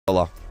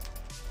Hello.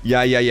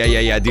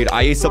 Yeah, dude.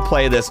 I used to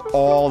play this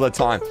all the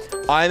time.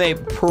 I'm a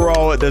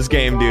pro at this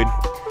game, dude.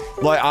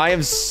 Like, I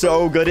am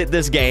so good at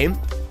this game.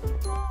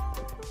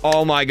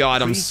 Oh my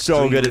god, I'm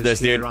so good at this,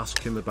 dude.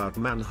 Ask him about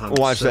Manhunt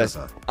Watch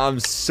server. this. I'm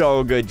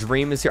so good.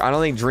 Dream is here. I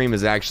don't think Dream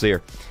is actually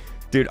here.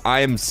 Dude, I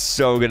am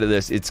so good at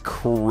this. It's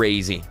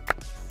crazy.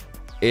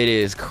 It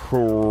is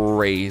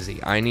crazy.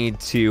 I need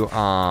to,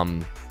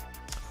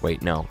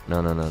 wait, no.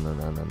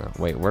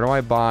 Wait, where do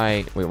I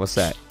buy? Wait, what's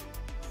that?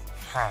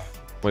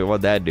 Wait,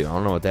 what'd that do? I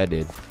don't know what that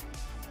did.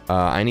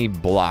 I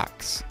need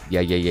blocks.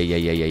 Yeah.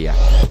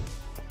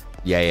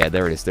 Yeah,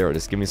 there it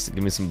is. Give me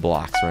some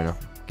blocks right now.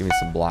 Give me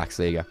some blocks.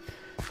 There you go.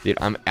 Dude,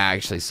 I'm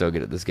actually so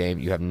good at this game.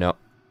 You have no...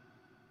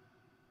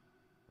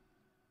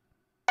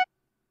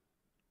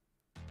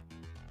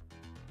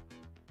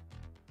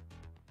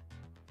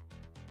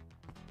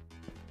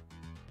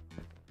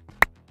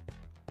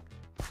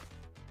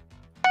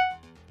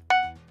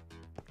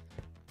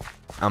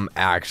 I'm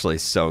actually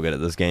so good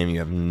at this game. You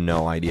have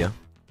no idea.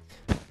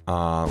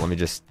 Let me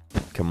just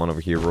come on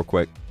over here real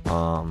quick.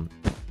 You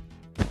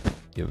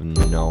have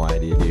no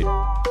idea, dude.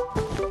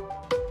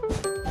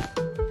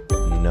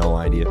 No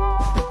idea.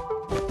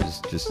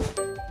 Just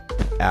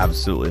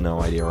absolutely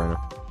no idea right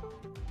now.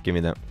 Give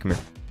me that. Come here.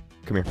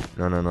 Come here.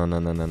 No. No.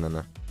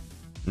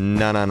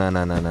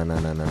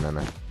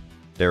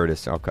 There it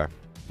is. Okay.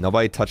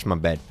 Nobody touch my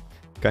bed.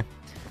 Okay.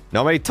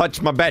 Nobody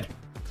touch my bed.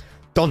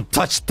 Don't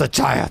touch the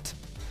child.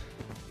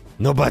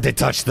 Nobody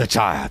touch the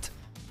child.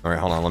 All right,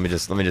 hold on. Let me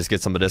just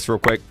get some of this real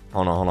quick.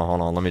 Hold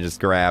on. Let me just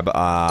grab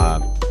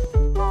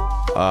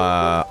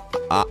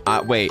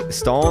wait,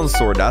 stone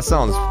sword. That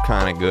sounds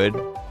kind of good.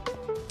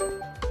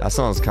 That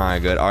sounds kind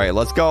of good. All right,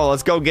 let's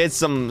go get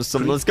some.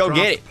 Let's go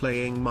get it.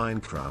 Playing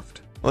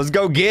Minecraft. Let's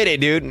go get it,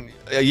 dude.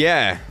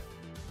 Yeah.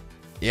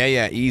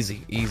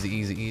 Easy.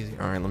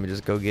 All right, let me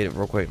just go get it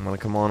real quick. I'm gonna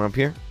come on up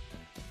here.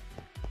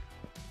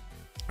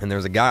 And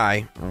there's a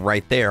guy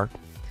right there.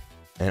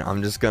 And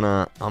I'm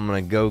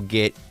gonna go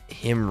get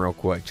him real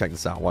quick. Check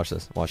this out. Watch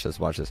this.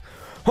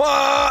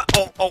 Ah!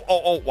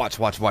 Oh! Watch,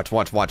 guys. Watch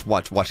this.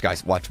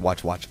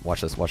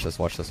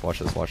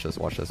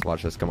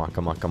 Come on.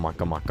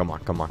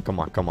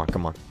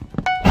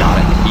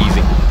 Got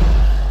it.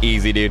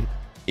 Easy, dude.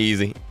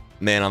 Easy.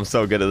 Man, I'm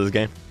so good at this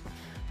game.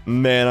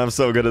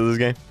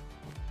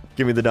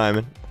 Give me the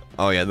diamond.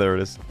 Oh yeah, there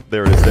it is.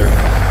 There.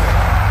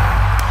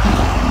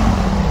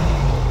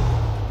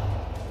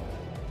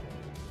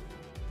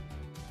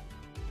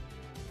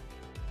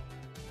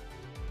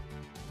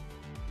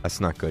 That's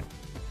not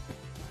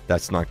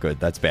good.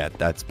 That's bad.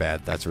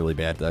 That's really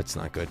bad. That's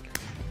not good.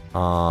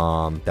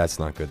 That's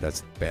not good.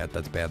 That's bad.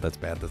 That's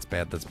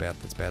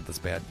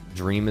bad.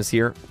 Dream is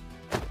here.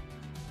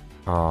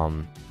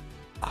 Oh,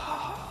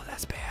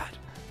 that's bad.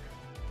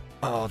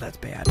 Oh, that's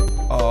bad.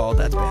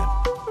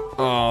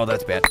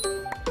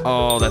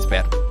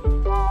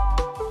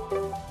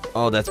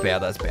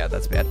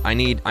 That's bad. I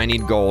need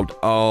gold.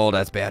 Oh,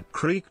 that's bad.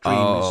 Creek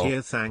Dream is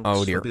here.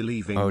 Thanks for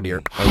believing. Oh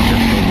dear.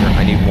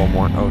 I need one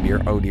more. Oh dear.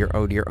 This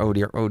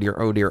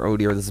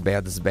is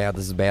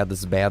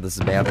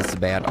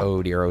bad.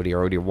 Oh dear.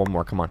 One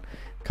more. Come on.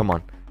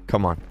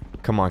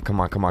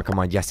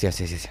 Yes.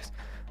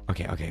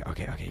 Okay.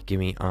 Give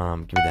me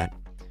that.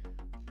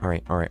 All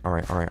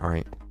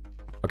right.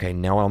 Okay,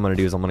 now what I'm gonna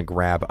do is I'm gonna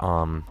grab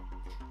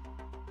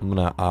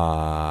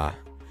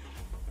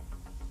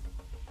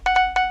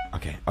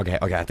Okay. I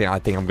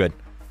think I'm good.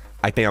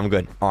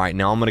 All right,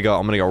 now I'm gonna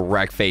go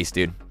wreck face,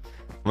 dude. I'm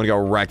gonna go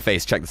wreck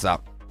face. Check this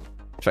out.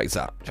 All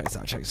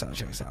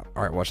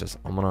right, watch this.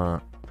 I'm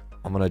gonna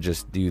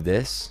just do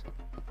this.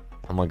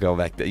 I'm gonna go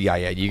back. Yeah.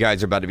 You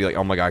guys are about to be like,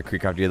 oh my god,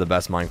 KreekCraft, you're the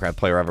best Minecraft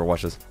player ever.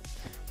 Watch this.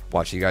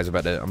 Watch, you guys are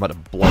I'm about to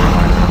blow your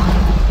mind right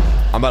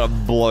now. I'm about to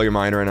blow your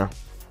mind right now.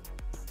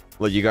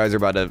 Look, you guys are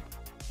about to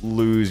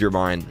lose your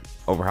mind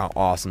over how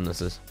awesome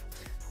this is.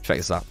 Check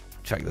this out.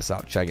 Check it.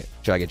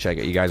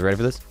 You guys ready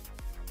for this?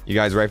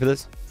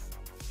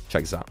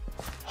 Check this out.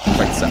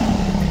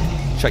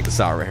 Check this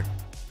out right here.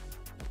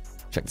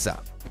 Check this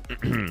out.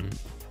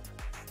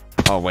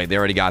 Oh wait, they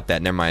already got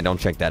that. Never mind. Don't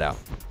check that out.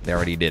 They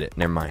already did it.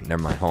 Never mind.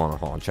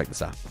 Hold on. Check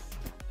this out.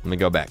 Let me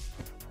go back.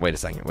 Wait a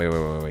second.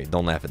 Wait.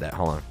 Don't laugh at that.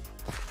 Hold on.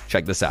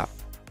 Check this out.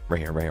 Right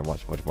here.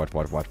 Watch.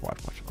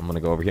 I'm gonna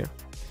go over here.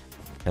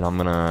 And I'm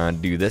gonna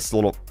do this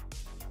little...